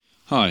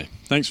Hi,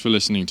 thanks for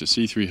listening to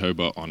C3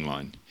 Hobart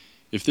Online.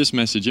 If this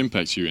message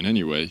impacts you in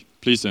any way,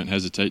 please don't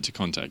hesitate to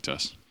contact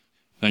us.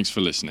 Thanks for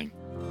listening.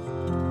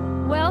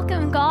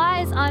 Welcome,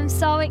 guys. I'm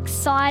so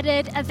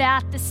excited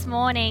about this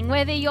morning.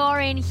 Whether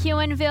you're in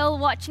Huonville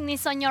watching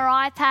this on your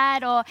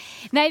iPad, or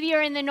maybe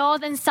you're in the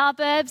northern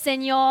suburbs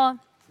and you're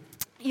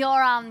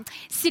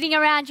sitting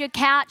around your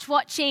couch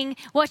watching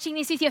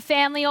this with your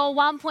family, all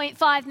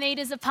 1.5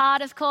 metres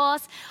apart, of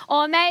course.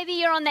 Or maybe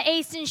you're on the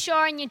eastern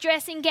shore in your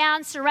dressing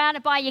gown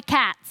surrounded by your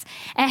cats.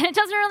 And it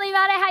doesn't really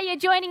matter how you're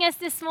joining us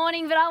this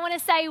morning, but I want to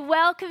say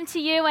welcome to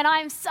you, and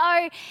I'm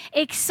so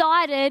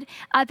excited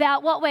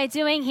about what we're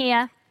doing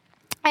here.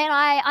 And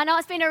I know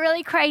it's been a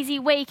really crazy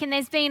week, and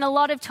there's been a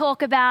lot of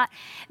talk about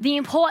the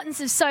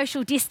importance of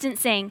social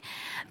distancing.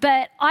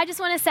 But I just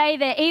want to say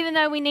that even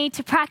though we need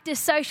to practice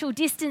social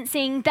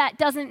distancing, that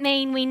doesn't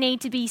mean we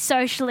need to be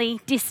socially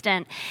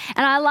distant.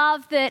 And I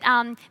love that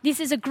this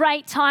is a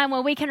great time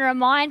where we can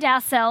remind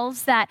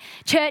ourselves that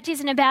church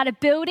isn't about a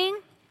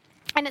building,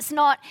 and it's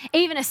not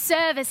even a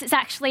service, it's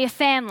actually a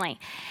family.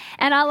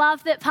 And I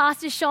love that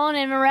Pastor Sean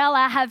and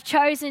Morella have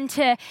chosen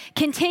to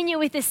continue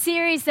with the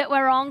series that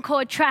we're on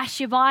called Trash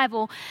Your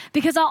Bible,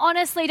 because I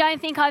honestly don't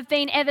think I've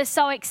been ever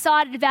so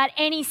excited about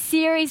any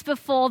series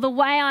before the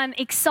way I'm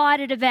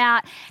excited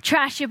about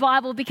Trash Your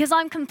Bible, because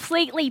I'm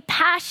completely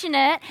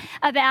passionate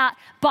about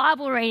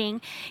Bible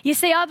reading. You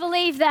see, I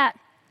believe that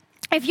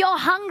if you're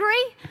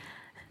hungry,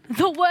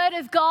 the Word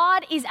of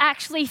God is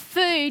actually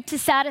food to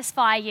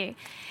satisfy you.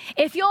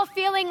 If you're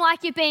feeling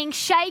like you're being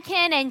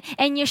shaken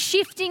and you're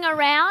shifting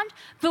around,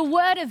 the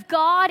Word of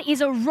God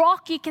is a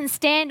rock you can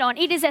stand on.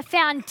 It is a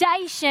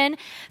foundation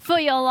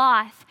for your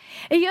life.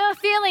 If you're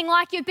feeling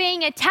like you're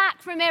being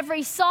attacked from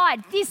every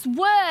side, this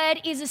Word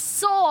is a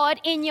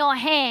sword in your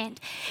hand.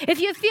 If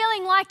you're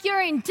feeling like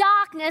you're in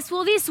darkness,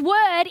 well, this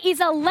Word is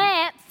a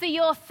lamp for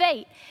your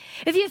feet.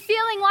 If you're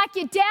feeling like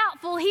you're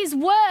doubtful, His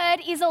Word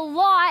is a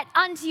light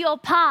unto your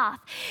path.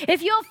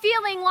 If you're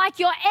feeling like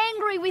you're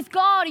angry with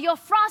God, or you're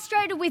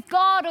frustrated with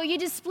God, or you're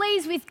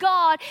displeased with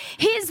God,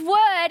 His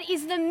Word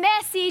is the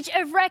message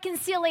of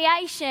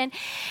reconciliation.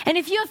 And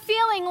if you're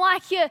feeling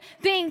like you're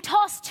being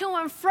tossed to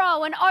and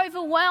fro and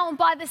overwhelmed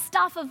by the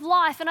stuff of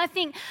life, and I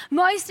think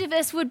most of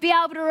us would be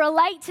able to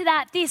relate to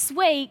that this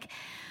week,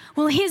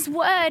 well, His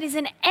Word is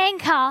an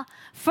anchor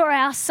for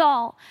our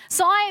soul.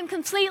 So I am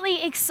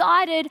completely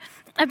excited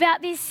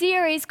about this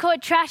series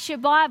called Trash Your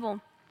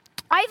Bible.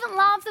 I even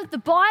love that the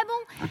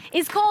Bible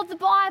is called the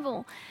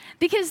Bible,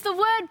 because the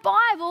word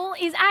Bible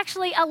is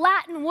actually a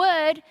Latin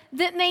word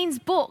that means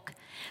book.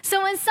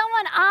 So when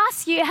someone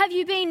asks you, have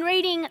you been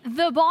reading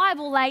the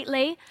Bible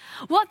lately?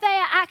 What they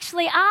are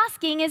actually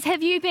asking is,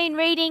 have you been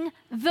reading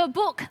the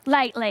book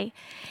lately?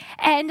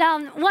 And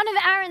one of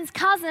Aaron's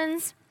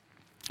cousins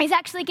is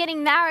actually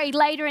getting married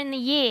later in the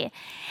year.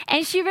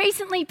 And she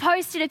recently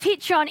posted a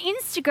picture on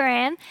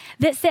Instagram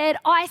that said,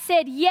 "I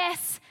said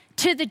yes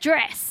to the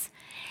dress."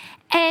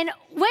 And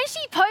when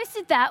she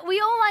posted that, we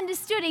all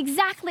understood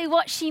exactly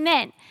what she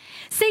meant.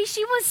 See,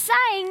 she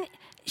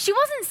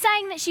wasn't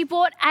saying that she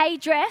bought a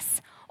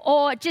dress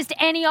or just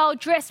any old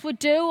dress would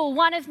do, or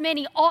one of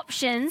many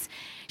options.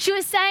 She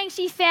was saying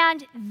she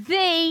found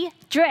the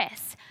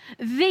dress,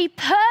 the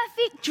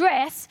perfect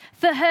dress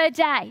for her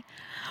day.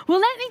 Well,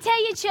 let me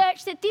tell you,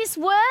 church, that this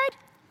word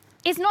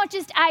is not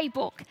just a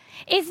book.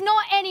 It's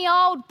not any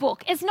old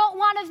book. It's not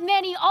one of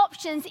many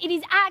options. It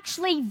is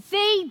actually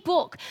the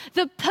book,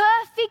 the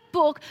perfect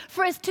book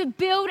for us to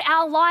build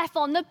our life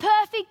on, the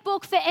perfect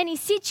book for any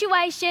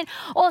situation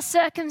or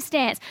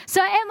circumstance.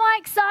 So am I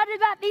excited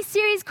about this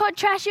series called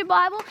Trash Your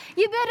Bible?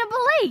 You better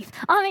believe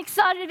I'm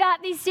excited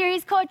about this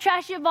series called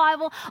Trash Your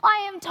Bible.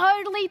 I am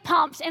totally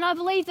pumped, and I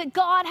believe that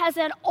God has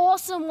an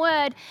awesome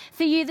word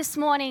for you this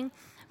morning.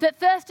 But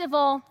first of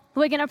all,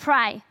 we're going to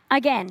pray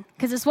again,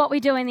 because it's what we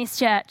do in this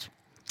church.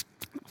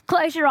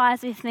 Close your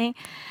eyes with me.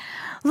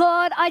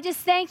 Lord, I just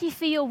thank you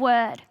for your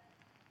word.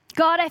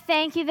 God, I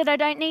thank you that I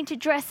don't need to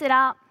dress it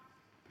up.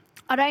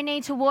 I don't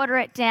need to water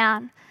it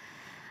down.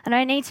 I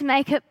don't need to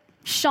make it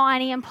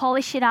shiny and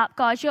polish it up.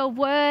 God, your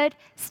word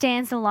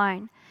stands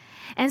alone.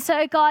 And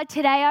so, God,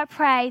 today I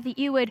pray that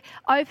you would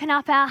open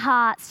up our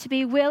hearts to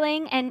be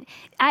willing and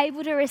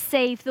able to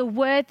receive the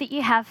word that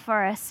you have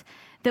for us,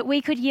 that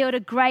we could yield a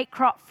great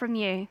crop from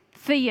you,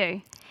 for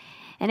you.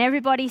 And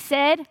everybody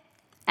said,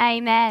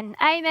 amen.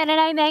 Amen and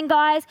amen,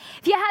 guys.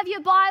 If you have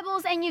your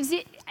Bibles and you've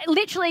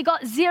literally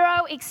got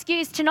zero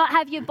excuse to not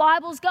have your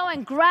Bibles, go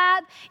and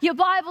grab your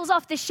Bibles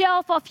off the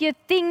shelf, off your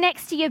thing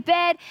next to your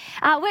bed.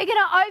 We're going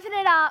to open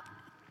it up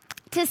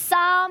to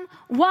Psalm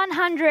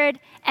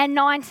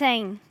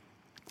 119.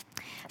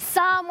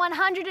 Psalm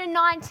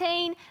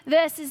 119,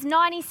 verses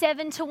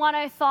 97 to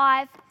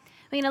 105,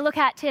 we're going to look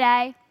at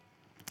today.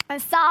 And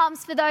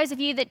Psalms, for those of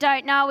you that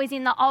don't know, is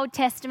in the Old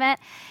Testament.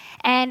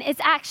 And it's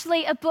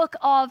actually a book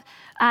of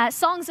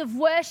songs of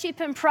worship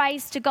and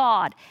praise to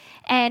God.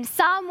 And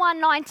Psalm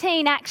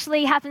 119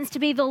 actually happens to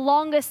be the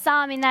longest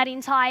psalm in that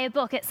entire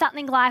book. It's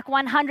something like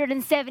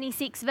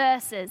 176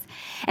 verses.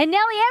 And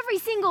nearly every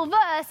single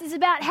verse is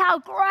about how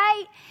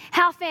great,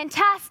 how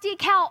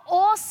fantastic, how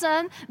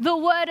awesome the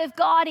Word of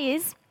God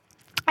is.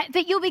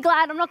 But you'll be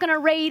glad I'm not going to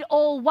read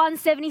all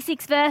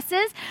 176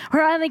 verses.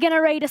 We're only going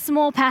to read a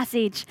small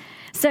passage.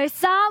 So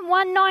Psalm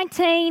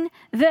 119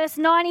 verse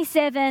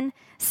 97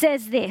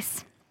 says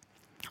this: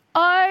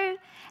 "Oh,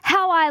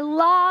 how I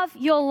love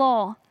your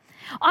law.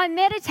 I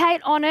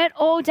meditate on it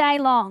all day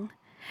long.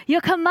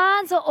 Your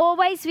commands are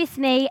always with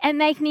me and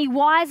make me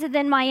wiser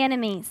than my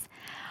enemies.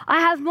 I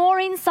have more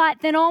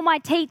insight than all my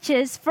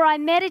teachers, for I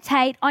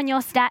meditate on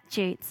your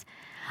statutes.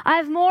 I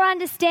have more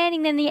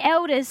understanding than the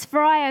elders,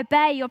 for I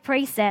obey your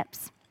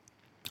precepts.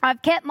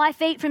 I've kept my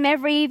feet from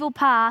every evil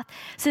path,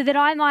 so that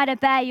I might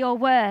obey your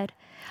word.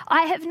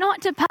 I have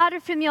not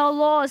departed from your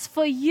laws,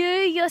 for you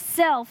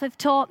yourself have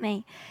taught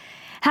me.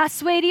 How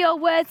sweet are your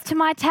words to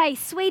my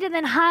taste, sweeter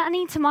than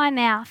honey to my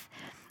mouth.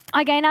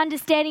 I gain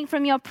understanding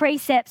from your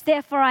precepts,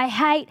 therefore I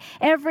hate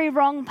every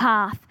wrong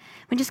path."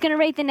 We're just going to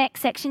read the next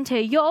section too.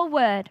 "Your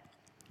word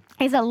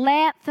is a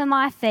lamp for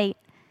my feet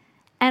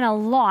and a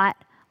light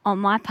on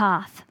my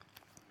path."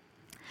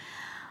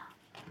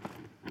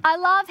 I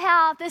love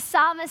how the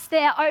psalmist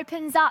there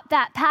opens up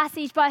that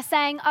passage by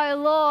saying, "Oh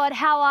Lord,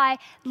 how I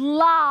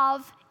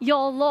love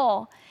your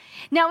law."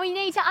 Now we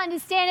need to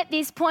understand at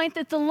this point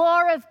that the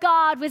law of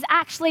God was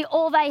actually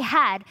all they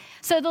had.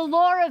 So the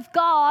law of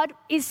God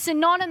is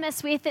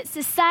synonymous with, it's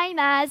the same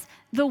as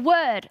the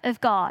word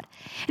of God.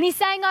 And he's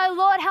saying, "Oh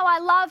Lord, how I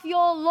love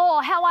your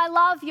law, how I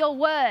love your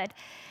word."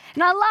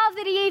 And I love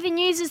that he even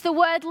uses the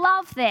word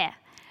love there,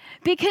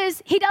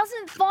 because he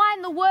doesn't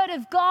find the word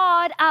of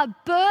God a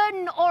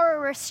burden or a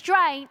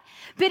restraint,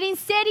 but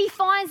instead he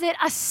finds it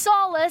a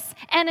solace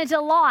and a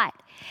delight.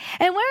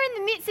 And we're in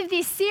the midst of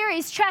this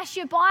series, Trash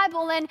Your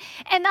Bible, and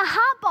the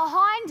heart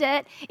behind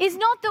it is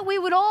not that we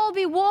would all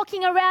be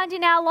walking around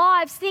in our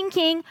lives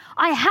thinking,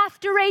 "I have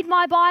to read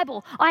my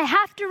Bible, I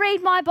have to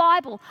read my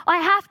Bible, I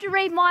have to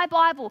read my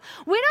Bible."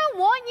 We don't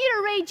want you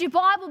to read your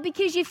Bible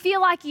because you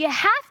feel like you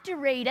have to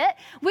read it.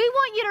 We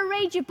want you to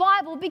read your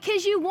Bible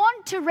because you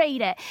want to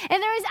read it.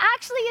 And there is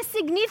actually a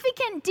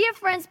significant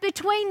difference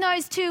between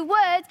those two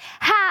words,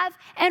 have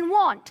and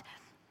want.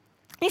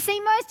 You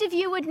see, most of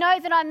you would know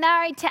that I'm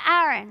married to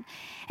Aaron,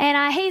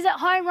 and he's at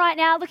home right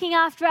now looking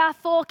after our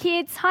 4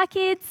 kids. Hi,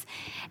 kids.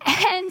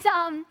 And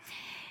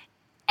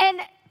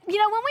you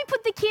know, when we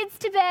put the kids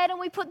to bed and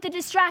we put the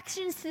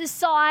distractions to the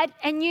side,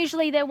 and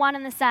usually they're one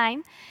and the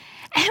same,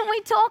 and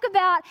we talk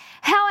about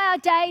how our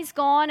day's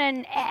gone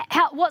and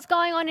what's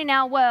going on in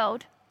our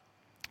world,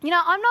 you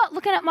know, I'm not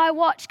looking at my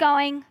watch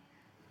going,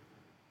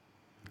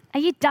 "Are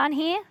you done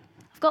here?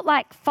 I've got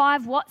like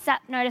 5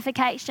 WhatsApp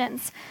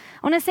notifications.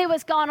 I want to see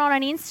what's going on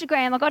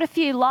Instagram. I got a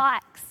few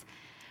likes."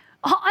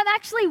 I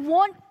actually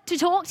want to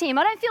talk to him.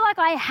 I don't feel like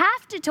I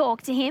have to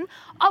talk to him.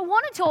 I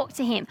want to talk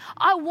to him.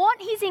 I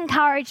want his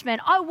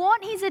encouragement. I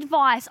want his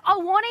advice. I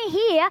want to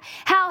hear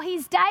how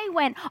his day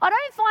went. I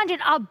don't find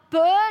it a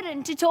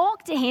burden to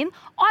talk to him.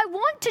 I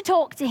want to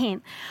talk to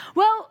him.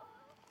 Well,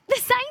 the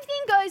same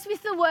thing goes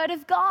with the Word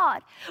of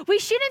God. We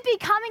shouldn't be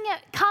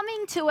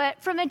coming to it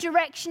from a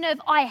direction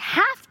of I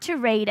have to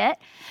read it,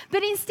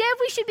 but instead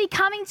we should be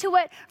coming to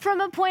it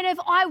from a point of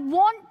I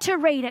want to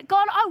read it.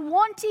 God, I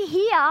want to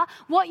hear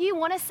what you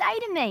want to say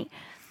to me.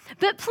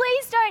 But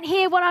please don't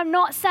hear what I'm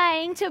not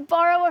saying, to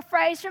borrow a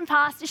phrase from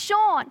Pastor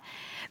Sean.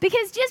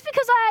 Because just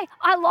because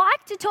I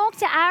like to talk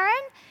to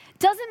Aaron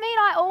doesn't mean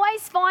I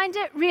always find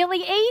it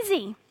really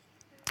easy.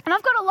 And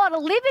I've got a lot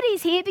of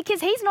liberties here because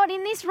he's not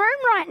in this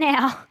room right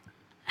now.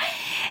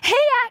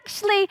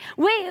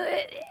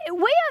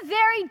 We are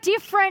very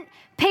different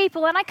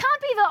people, and I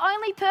can't be the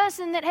only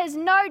person that has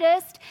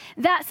noticed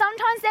that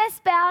sometimes their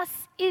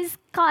spouse is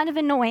kind of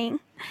annoying.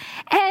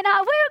 And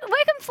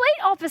we're complete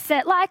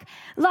opposite.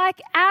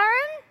 Like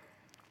Aaron,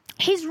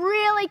 he's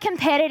really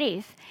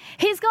competitive.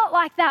 He's got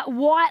like that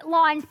white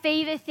line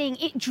fever thing.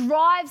 It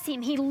drives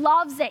him. He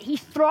loves it. He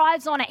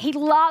thrives on it. He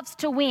loves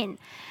to win.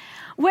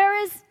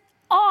 Whereas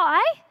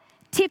I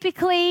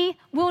typically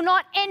will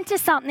not enter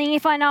something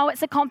if I know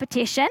it's a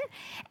competition.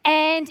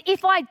 And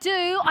if I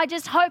do, I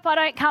just hope I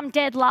don't come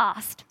dead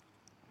last.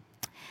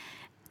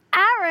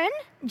 Aaron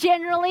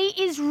generally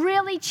is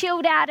really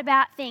chilled out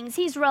about things.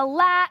 He's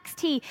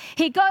relaxed. He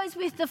goes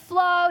with the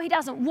flow. He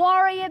doesn't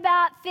worry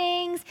about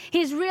things.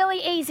 He's really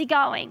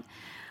easygoing.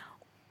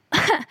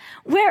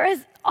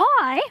 Whereas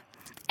I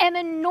am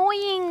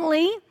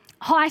annoyingly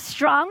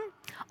high-strung.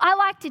 I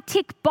like to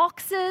tick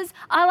boxes,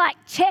 I like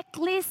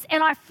checklists,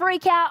 and I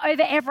freak out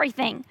over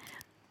everything.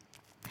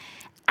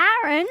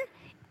 Aaron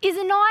is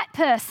a night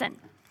person.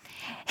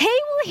 He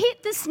will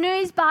hit the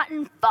snooze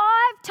button 5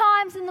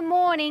 times in the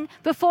morning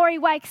before he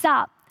wakes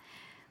up.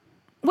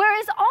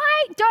 Whereas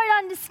I don't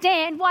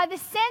understand why the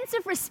sense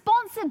of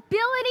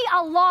responsibility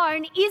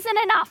alone isn't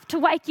enough to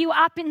wake you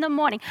up in the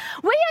morning.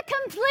 We are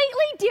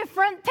completely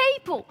different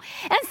people.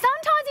 And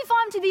sometimes, if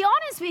I'm to be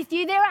honest with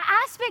you, there are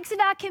aspects of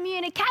our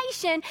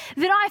communication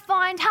that I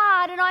find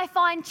hard and I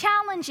find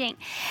challenging.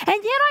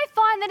 And yet I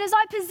find that as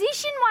I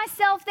position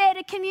myself there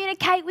to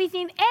communicate with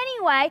him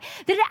anyway,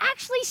 that it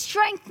actually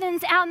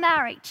strengthens our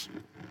marriage.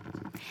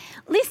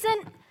 Listen,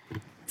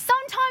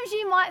 sometimes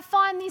you might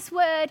find this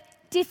word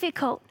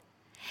difficult.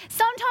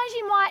 Sometimes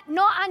you might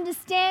not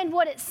understand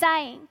what it's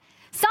saying.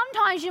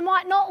 Sometimes you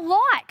might not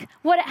like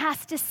what it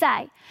has to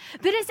say.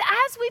 But it's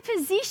as we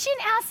position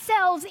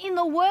ourselves in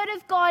the Word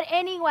of God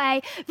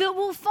anyway, that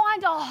we'll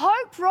find a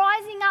hope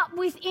rising up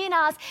within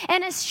us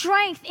and a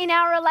strength in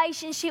our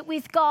relationship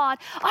with God.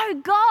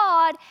 Oh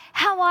God,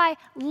 how I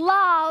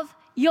love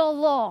your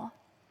law.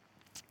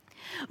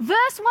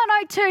 Verse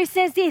 102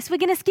 says this. We're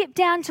going to skip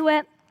down to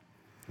it.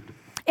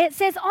 It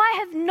says, I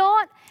have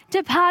not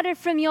departed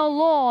from your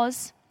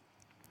laws,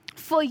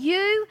 for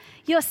you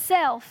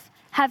yourself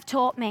have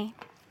taught me.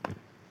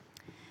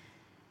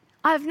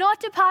 I have not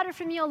departed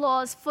from your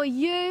laws, for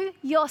you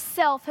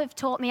yourself have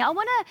taught me. I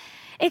want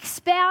to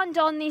expound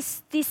on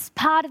this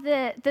part of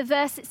the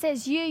verse that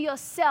says, you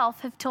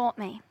yourself have taught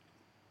me.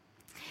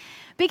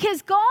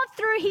 Because God,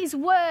 through his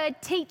word,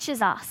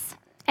 teaches us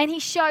and he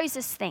shows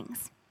us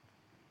things.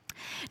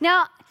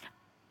 Now,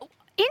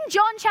 in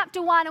John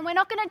chapter 1, and we're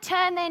not going to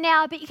turn there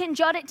now, but you can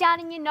jot it down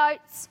in your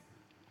notes.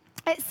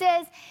 It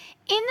says,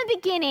 in the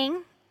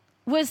beginning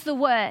was the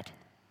Word,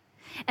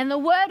 and the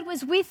Word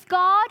was with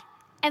God,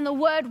 and the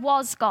Word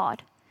was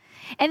God.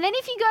 And then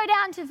if you go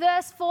down to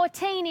verse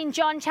 14 in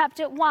John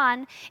chapter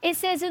 1, it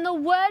says, and the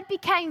Word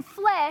became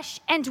flesh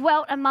and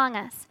dwelt among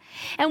us.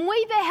 And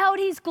we beheld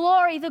his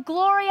glory, the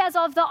glory as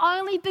of the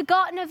only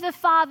begotten of the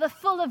Father,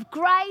 full of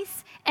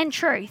grace and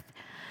truth.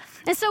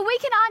 And so we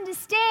can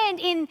understand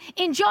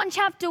in John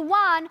chapter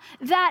 1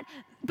 that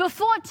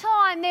before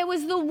time there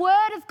was the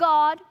Word of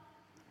God,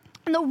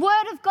 and the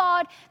Word of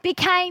God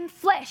became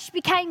flesh,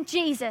 became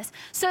Jesus.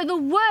 So the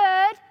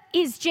Word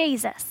is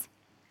Jesus.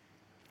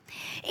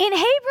 In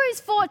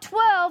Hebrews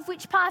 4:12,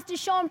 which Pastor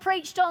Sean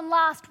preached on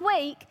last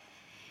week,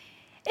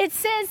 it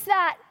says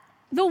that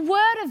the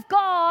Word of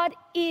God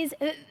is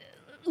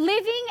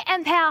living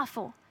and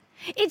powerful.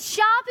 It's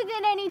sharper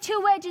than any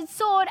two-edged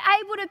sword,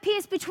 able to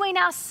pierce between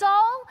our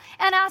soul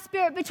and our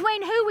spirit,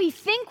 between who we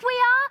think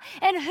we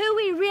are and who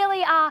we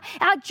really are,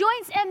 our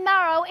joints and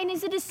marrow, and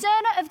is a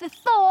discerner of the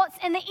thoughts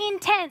and the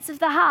intents of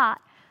the heart.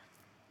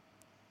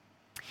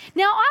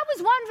 Now, I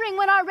was wondering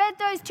when I read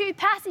those two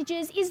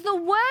passages, is the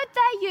word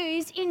they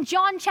use in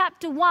John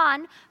chapter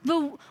 1,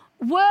 the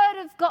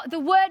Word of God, the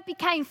Word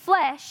became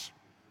flesh,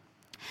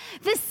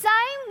 the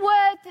same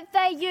word that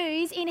they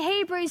use in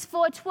Hebrews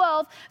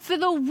 4:12 for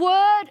the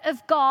Word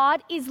of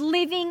God is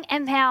living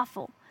and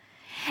powerful.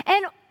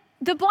 And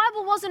the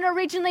Bible wasn't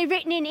originally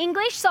written in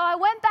English, so I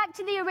went back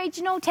to the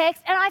original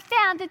text and I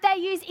found that they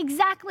use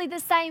exactly the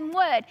same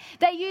word.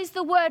 They use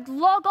the word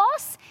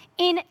logos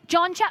in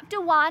John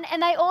chapter 1,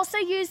 and they also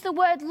use the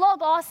word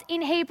logos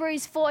in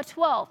Hebrews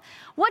 4:12.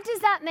 What does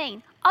that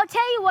mean? I'll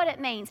tell you what it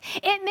means.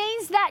 It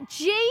means that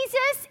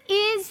Jesus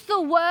is the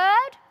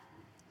Word,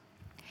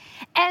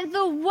 and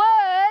the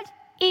Word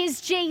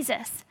is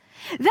Jesus.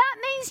 That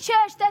means,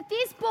 church, that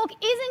this book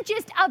isn't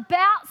just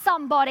about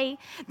somebody.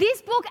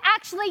 This book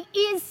actually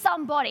is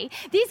somebody.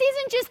 This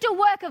isn't just a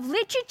work of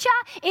literature.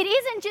 It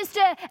isn't just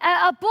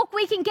a book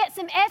we can get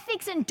some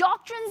ethics and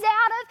doctrines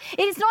out of.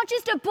 It is not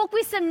just a book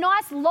with some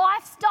nice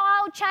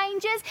lifestyle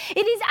changes.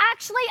 It is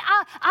actually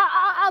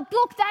a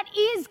book that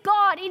is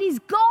God. It is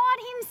God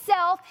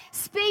himself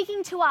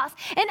speaking to us.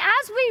 And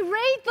as we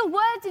read the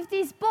words of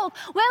this book,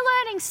 we're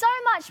learning so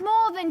much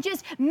more than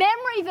just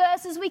memory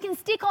verses we can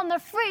stick on the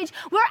fridge.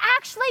 We're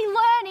actually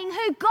learning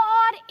who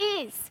God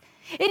is.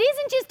 It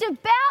isn't just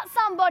about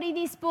somebody,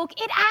 this book.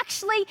 It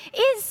actually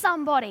is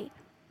somebody.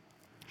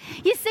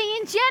 You see,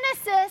 in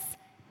Genesis,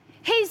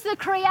 he's the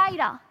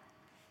creator.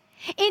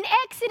 In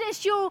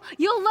Exodus, you'll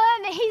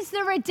learn that he's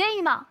the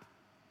redeemer.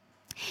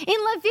 In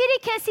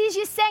Leviticus, he's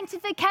your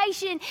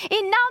sanctification.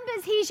 In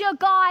Numbers, he's your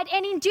guide.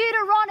 And in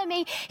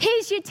Deuteronomy,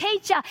 he's your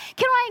teacher.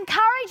 Can I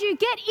encourage you,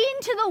 get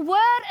into the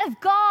Word of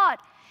God.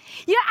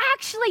 You're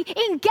actually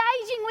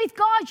engaging with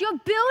God. You're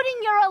building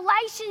your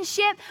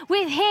relationship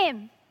with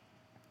him.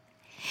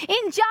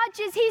 In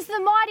Judges, he's the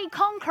mighty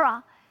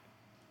conqueror.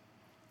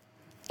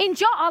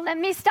 I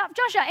messed up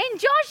Joshua. In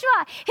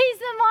Joshua, he's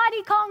the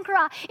mighty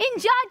conqueror. In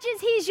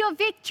Judges, he's your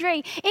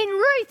victory. In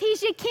Ruth,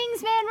 he's your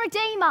kingsman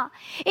redeemer.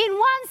 In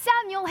 1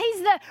 Samuel, he's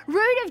the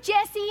root of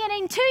Jesse.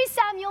 And in 2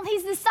 Samuel,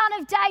 he's the son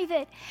of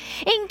David.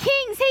 In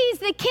Kings, he's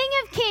the King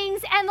of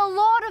kings and the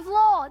Lord of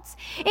lords.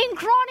 In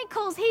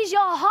Chronicles, he's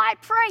your high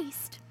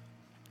priest.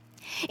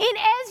 In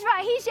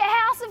Ezra, he's your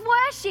house of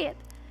worship.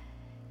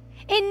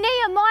 In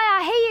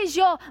Nehemiah, he is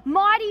your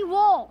mighty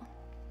wall.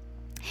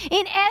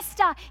 In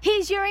Esther,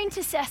 he's your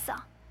intercessor.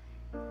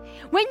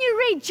 When you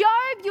read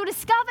Job, you'll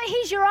discover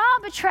he's your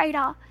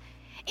arbitrator.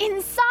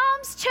 In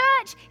Psalms,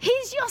 church,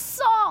 he's your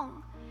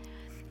song.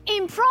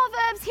 In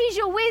Proverbs, he's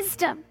your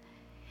wisdom.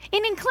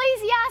 In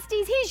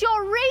Ecclesiastes, he's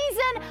your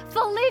reason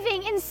for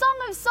living. In Song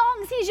of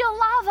Songs, he's your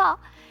lover.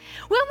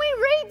 When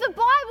we read the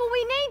Bible,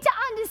 we need to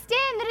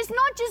understand that it's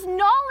not just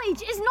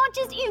knowledge, it's not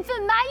just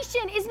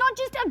information, it's not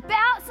just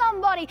about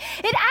somebody.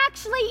 It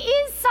actually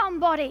is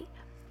somebody.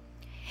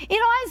 In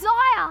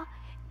Isaiah,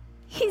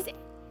 he's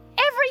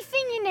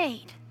everything you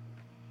need.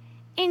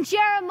 In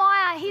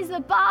Jeremiah, he's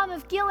the balm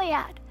of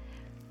Gilead.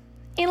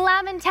 In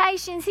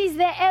Lamentations, he's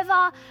the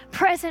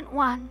ever-present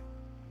one.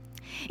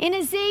 In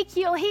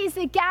Ezekiel, he's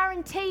the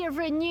guarantee of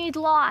renewed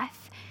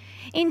life.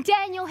 In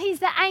Daniel, he's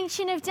the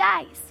Ancient of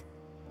Days.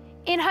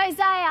 In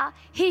Hosea,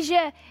 he's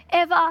your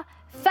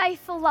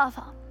ever-faithful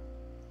lover.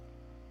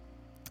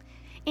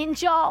 In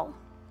Joel,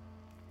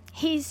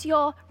 he's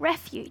your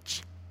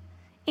refuge.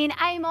 In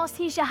Amos,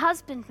 he's your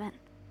husbandman.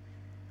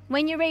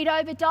 When you read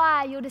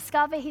Obadiah, you'll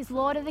discover he's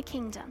Lord of the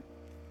kingdom.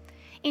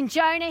 In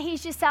Jonah,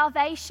 he's your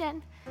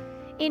salvation.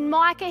 In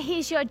Micah,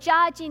 he's your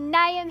judge. In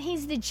Nahum,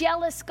 he's the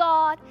jealous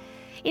God.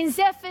 In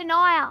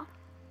Zephaniah,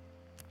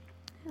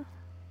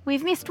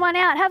 we've missed one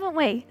out, haven't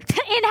we?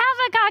 In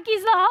Habakkuk,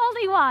 he's the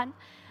Holy One.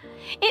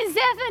 In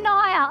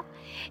Zephaniah,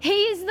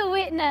 he is the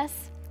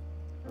witness.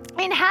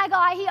 In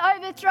Haggai, he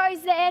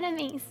overthrows the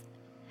enemies.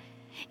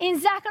 In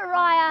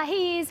Zechariah,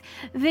 he is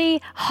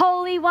the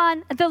Holy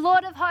One, the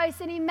Lord of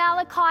hosts. And in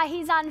Malachi,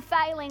 his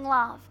unfailing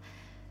love.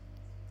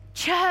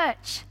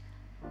 Church,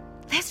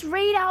 let's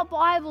read our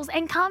Bibles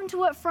and come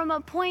to it from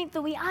a point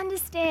that we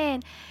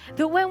understand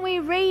that when we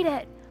read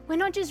it, we're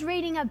not just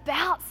reading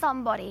about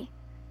somebody,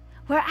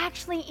 we're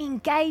actually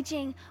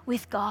engaging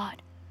with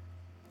God.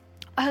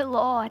 Oh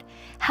Lord,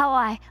 how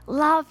I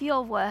love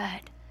your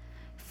word,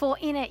 for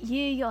in it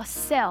you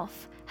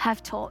yourself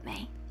have taught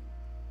me.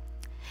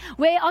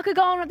 I could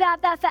go on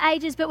about that for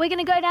ages, but we're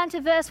going to go down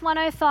to verse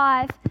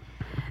 105.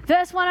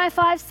 Verse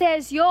 105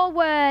 says, your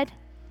word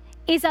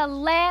is a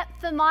lamp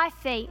for my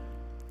feet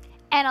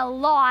and a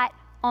light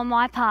on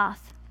my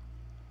path.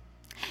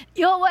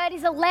 Your word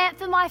is a lamp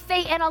for my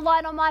feet and a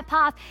light on my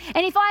path.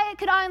 And if I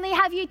could only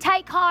have you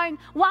take home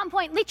one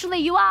point, literally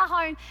you are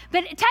home,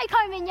 but take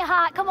home in your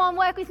heart. Come on,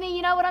 work with me.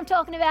 You know what I'm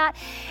talking about.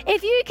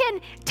 If you can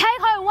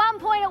take home one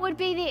point, it would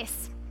be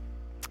this: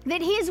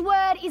 that his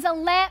word is a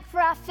lamp for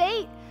our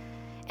feet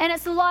and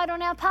it's a light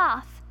on our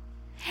path.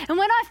 And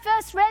when I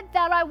first read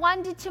that, I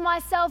wondered to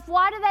myself,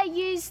 why do they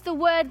use the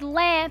word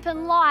lamp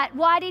and light?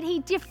 Why did he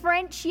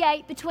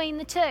differentiate between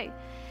the two?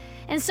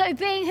 And so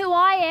being who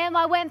I am,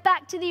 I went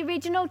back to the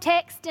original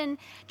text and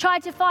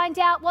tried to find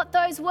out what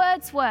those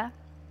words were.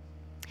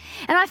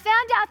 And I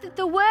found out that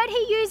the word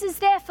he uses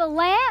there for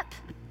lamp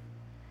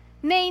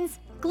means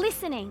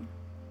glistening.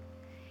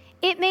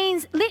 It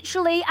means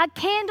literally a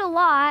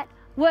candlelight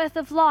worth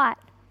of light.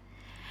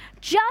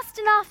 Just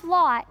enough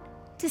light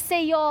to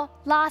see your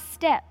last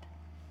step,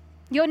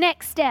 your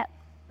next step.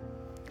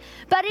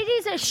 But it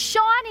is a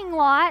shining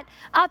light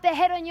up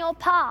ahead on your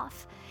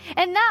path.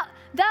 And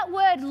that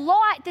word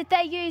light that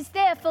they use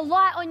there for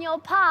light on your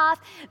path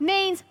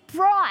means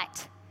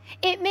bright.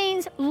 It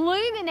means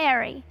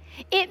luminary.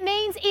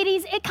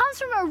 It comes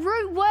from a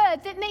root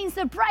word that means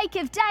the break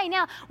of day.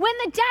 Now, when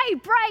the day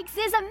breaks,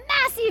 there's a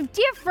massive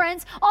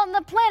difference on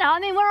the planet. I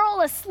mean, we're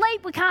all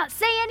asleep. We can't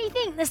see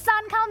anything. The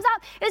sun comes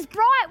up. It's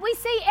bright. We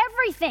see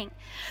everything.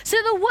 So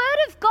the word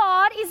of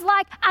God is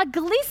like a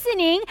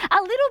glistening,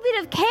 a little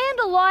bit of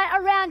candlelight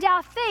around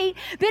our feet,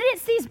 but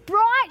it's this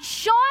bright,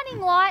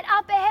 shining light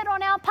up ahead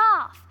on our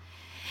path.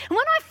 And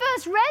when I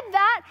first read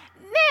that,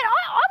 man,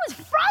 I was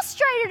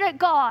frustrated at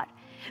God.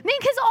 I mean,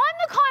 because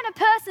I'm the kind of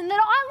person that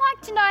I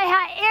like to know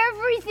how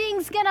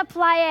everything's going to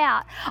play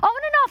out. I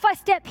want to know if I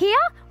step here,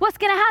 what's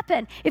going to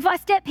happen? If I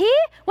step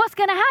here, what's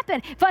going to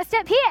happen? If I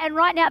step here, and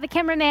right now the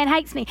cameraman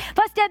hates me. If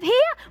I step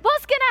here,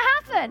 what's going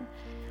to happen?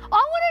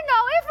 I want to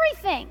know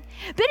everything.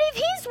 But if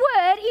his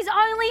word is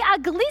only a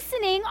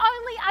glistening,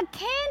 only a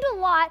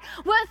candlelight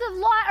worth of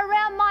light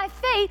around my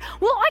feet,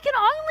 well, I can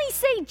only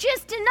see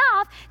just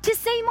enough to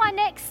see my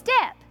next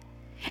step.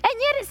 And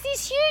yet it's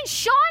this huge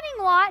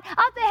shining light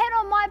up ahead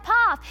on my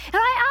path. And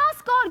I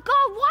ask God,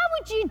 why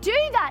would you do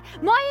that?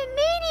 My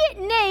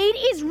immediate need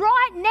is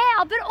right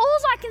now, but all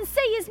I can see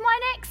is my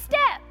next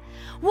step.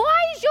 Why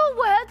is your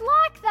word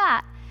like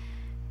that?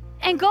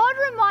 And God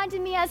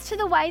reminded me as to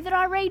the way that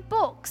I read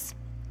books.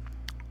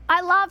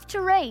 I love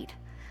to read.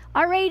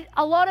 I read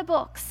a lot of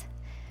books.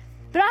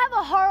 But I have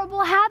a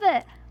horrible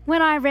habit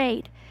when I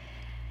read.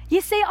 You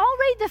see, I'll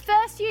read the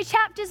first few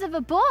chapters of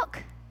a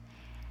book,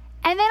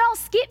 and then I'll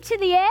skip to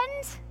the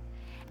end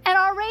and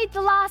I'll read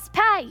the last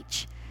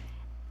page.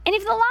 And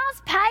if the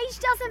last page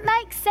doesn't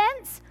make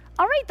sense,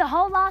 I'll read the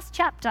whole last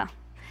chapter.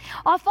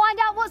 I'll find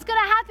out what's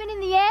going to happen in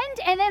the end,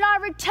 and then I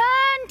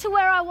return to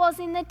where I was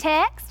in the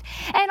text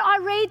and I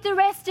read the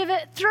rest of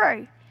it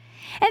through.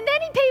 And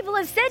many people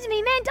have said to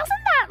me, man,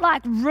 doesn't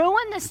that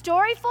ruin the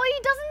story for you?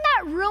 Doesn't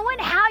that ruin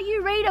how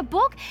you read a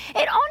book?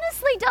 It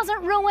honestly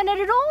doesn't ruin it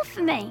at all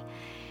for me.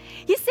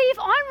 You see, if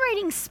I'm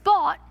reading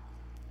Spot,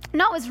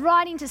 Noah's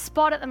writing to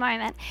Spot at the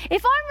moment.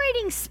 If I'm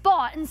reading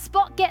Spot and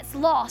Spot gets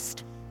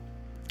lost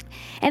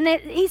And then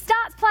he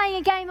starts playing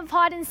a game of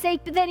hide and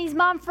seek, but then his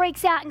mum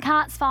freaks out and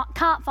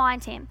can't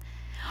find him.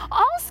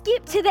 I'll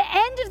skip to the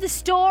end of the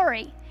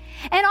story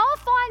and I'll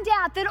find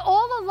out that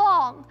all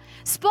along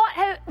Spot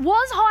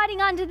was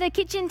hiding under the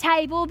kitchen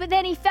table, but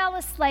then he fell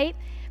asleep.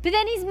 But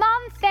then his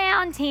mum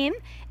found him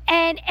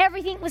and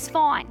everything was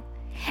fine.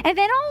 And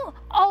then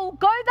I'll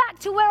go back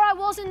to where I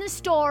was in the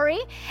story,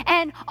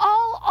 and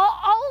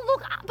I'll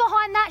look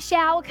behind that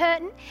shower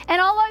curtain, and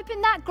I'll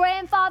open that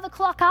grandfather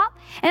clock up,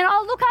 and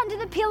I'll look under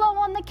the pillow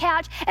on the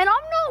couch, and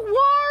I'm not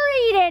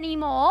worried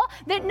anymore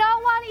that no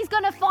one is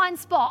going to find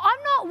Spot.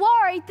 I'm not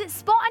worried that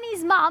Spot and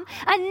his mum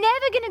are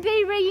never going to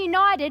be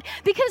reunited,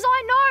 because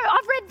I know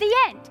I've read the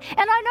end,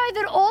 and I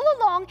know that all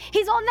along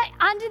he's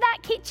under that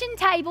kitchen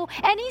table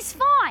and he's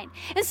fine.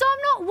 And so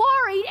I'm not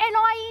worried, and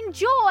I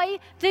enjoy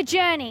the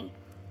journey.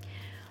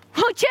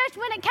 Well, church,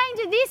 when it came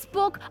to this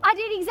book, I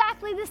did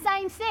exactly the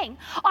same thing.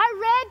 I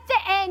read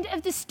the end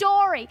of the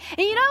story. And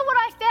you know what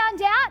I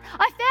found out?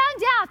 I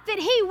found out that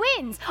he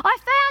wins. I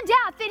found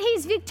out that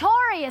he's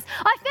victorious.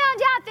 I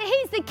found out that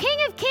he's the King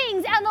of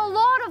Kings and the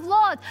Lord of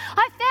Lords.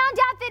 I found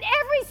out that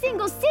every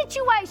single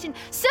situation,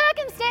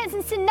 circumstance,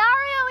 and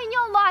scenario in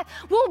your life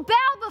will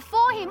bow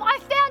before him. I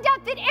found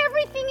out that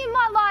everything in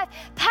my life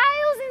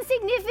pales in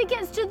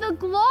significance to the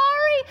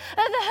glory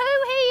of who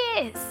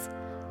he is.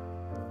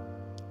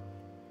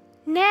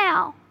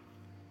 Now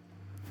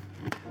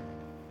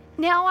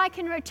I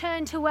can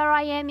return to where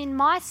I am in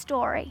my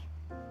story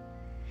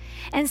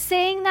and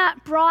seeing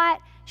that bright,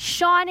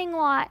 shining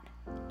light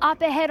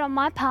up ahead on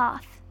my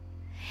path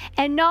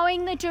and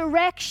knowing the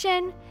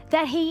direction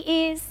that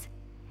he is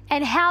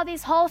and how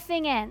this whole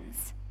thing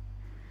ends.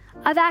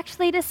 I've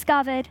actually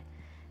discovered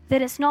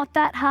that it's not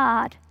that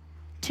hard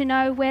to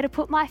know where to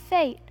put my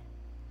feet.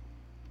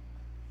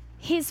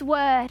 His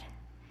word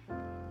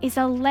is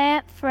a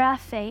lamp for our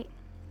feet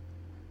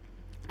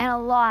and a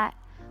light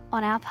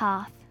on our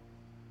path.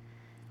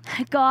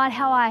 God,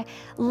 how I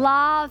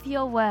love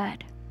your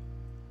word.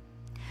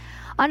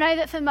 I know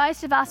that for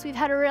most of us, we've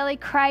had a really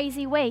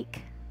crazy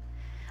week.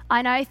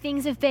 I know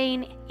things have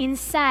been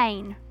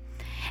insane.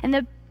 And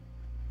the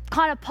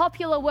kind of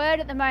popular word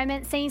at the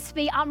moment seems to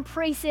be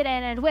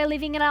unprecedented. We're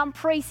living in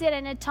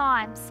unprecedented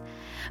times.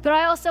 But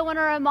I also want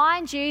to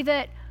remind you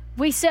that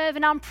we serve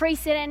an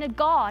unprecedented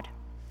God.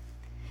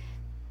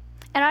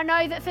 And I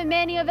know that for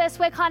many of us,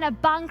 we're kind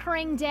of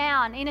bunkering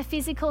down in a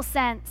physical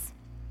sense.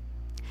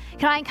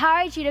 Can I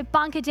encourage you to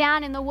bunker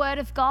down in the Word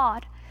of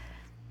God?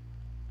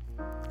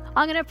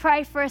 I'm going to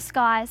pray for us,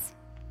 guys.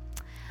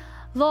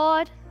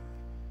 Lord,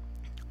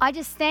 I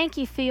just thank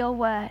you for your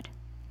Word.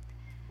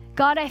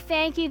 God, I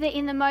thank you that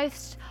in the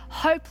most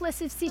hopeless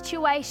of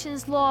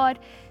situations, Lord,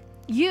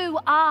 you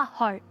are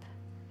hope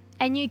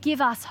and you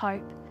give us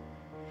hope.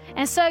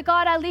 And so,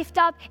 God, I lift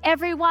up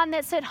everyone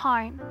that's at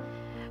home.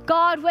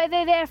 God,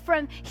 whether they're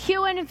from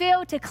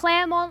Huonville to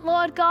Claremont,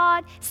 Lord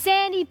God,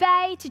 Sandy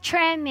Bay to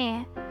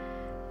Tranmere.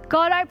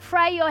 God, I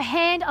pray your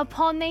hand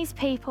upon these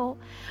people.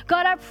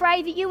 God, I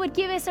pray that you would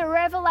give us a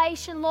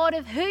revelation, Lord,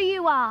 of who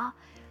you are.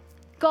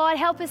 God,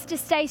 help us to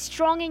stay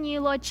strong in you,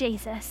 Lord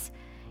Jesus.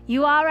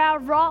 You are our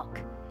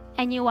rock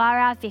and you are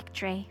our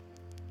victory.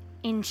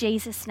 In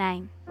Jesus'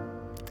 name.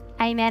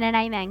 Amen and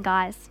amen,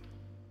 guys.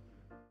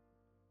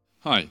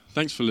 Hi,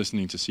 thanks for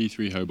listening to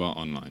C3 Hobart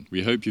Online.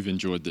 We hope you've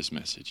enjoyed this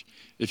message.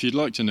 If you'd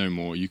like to know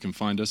more, you can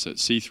find us at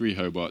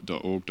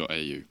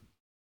c3hobart.org.au.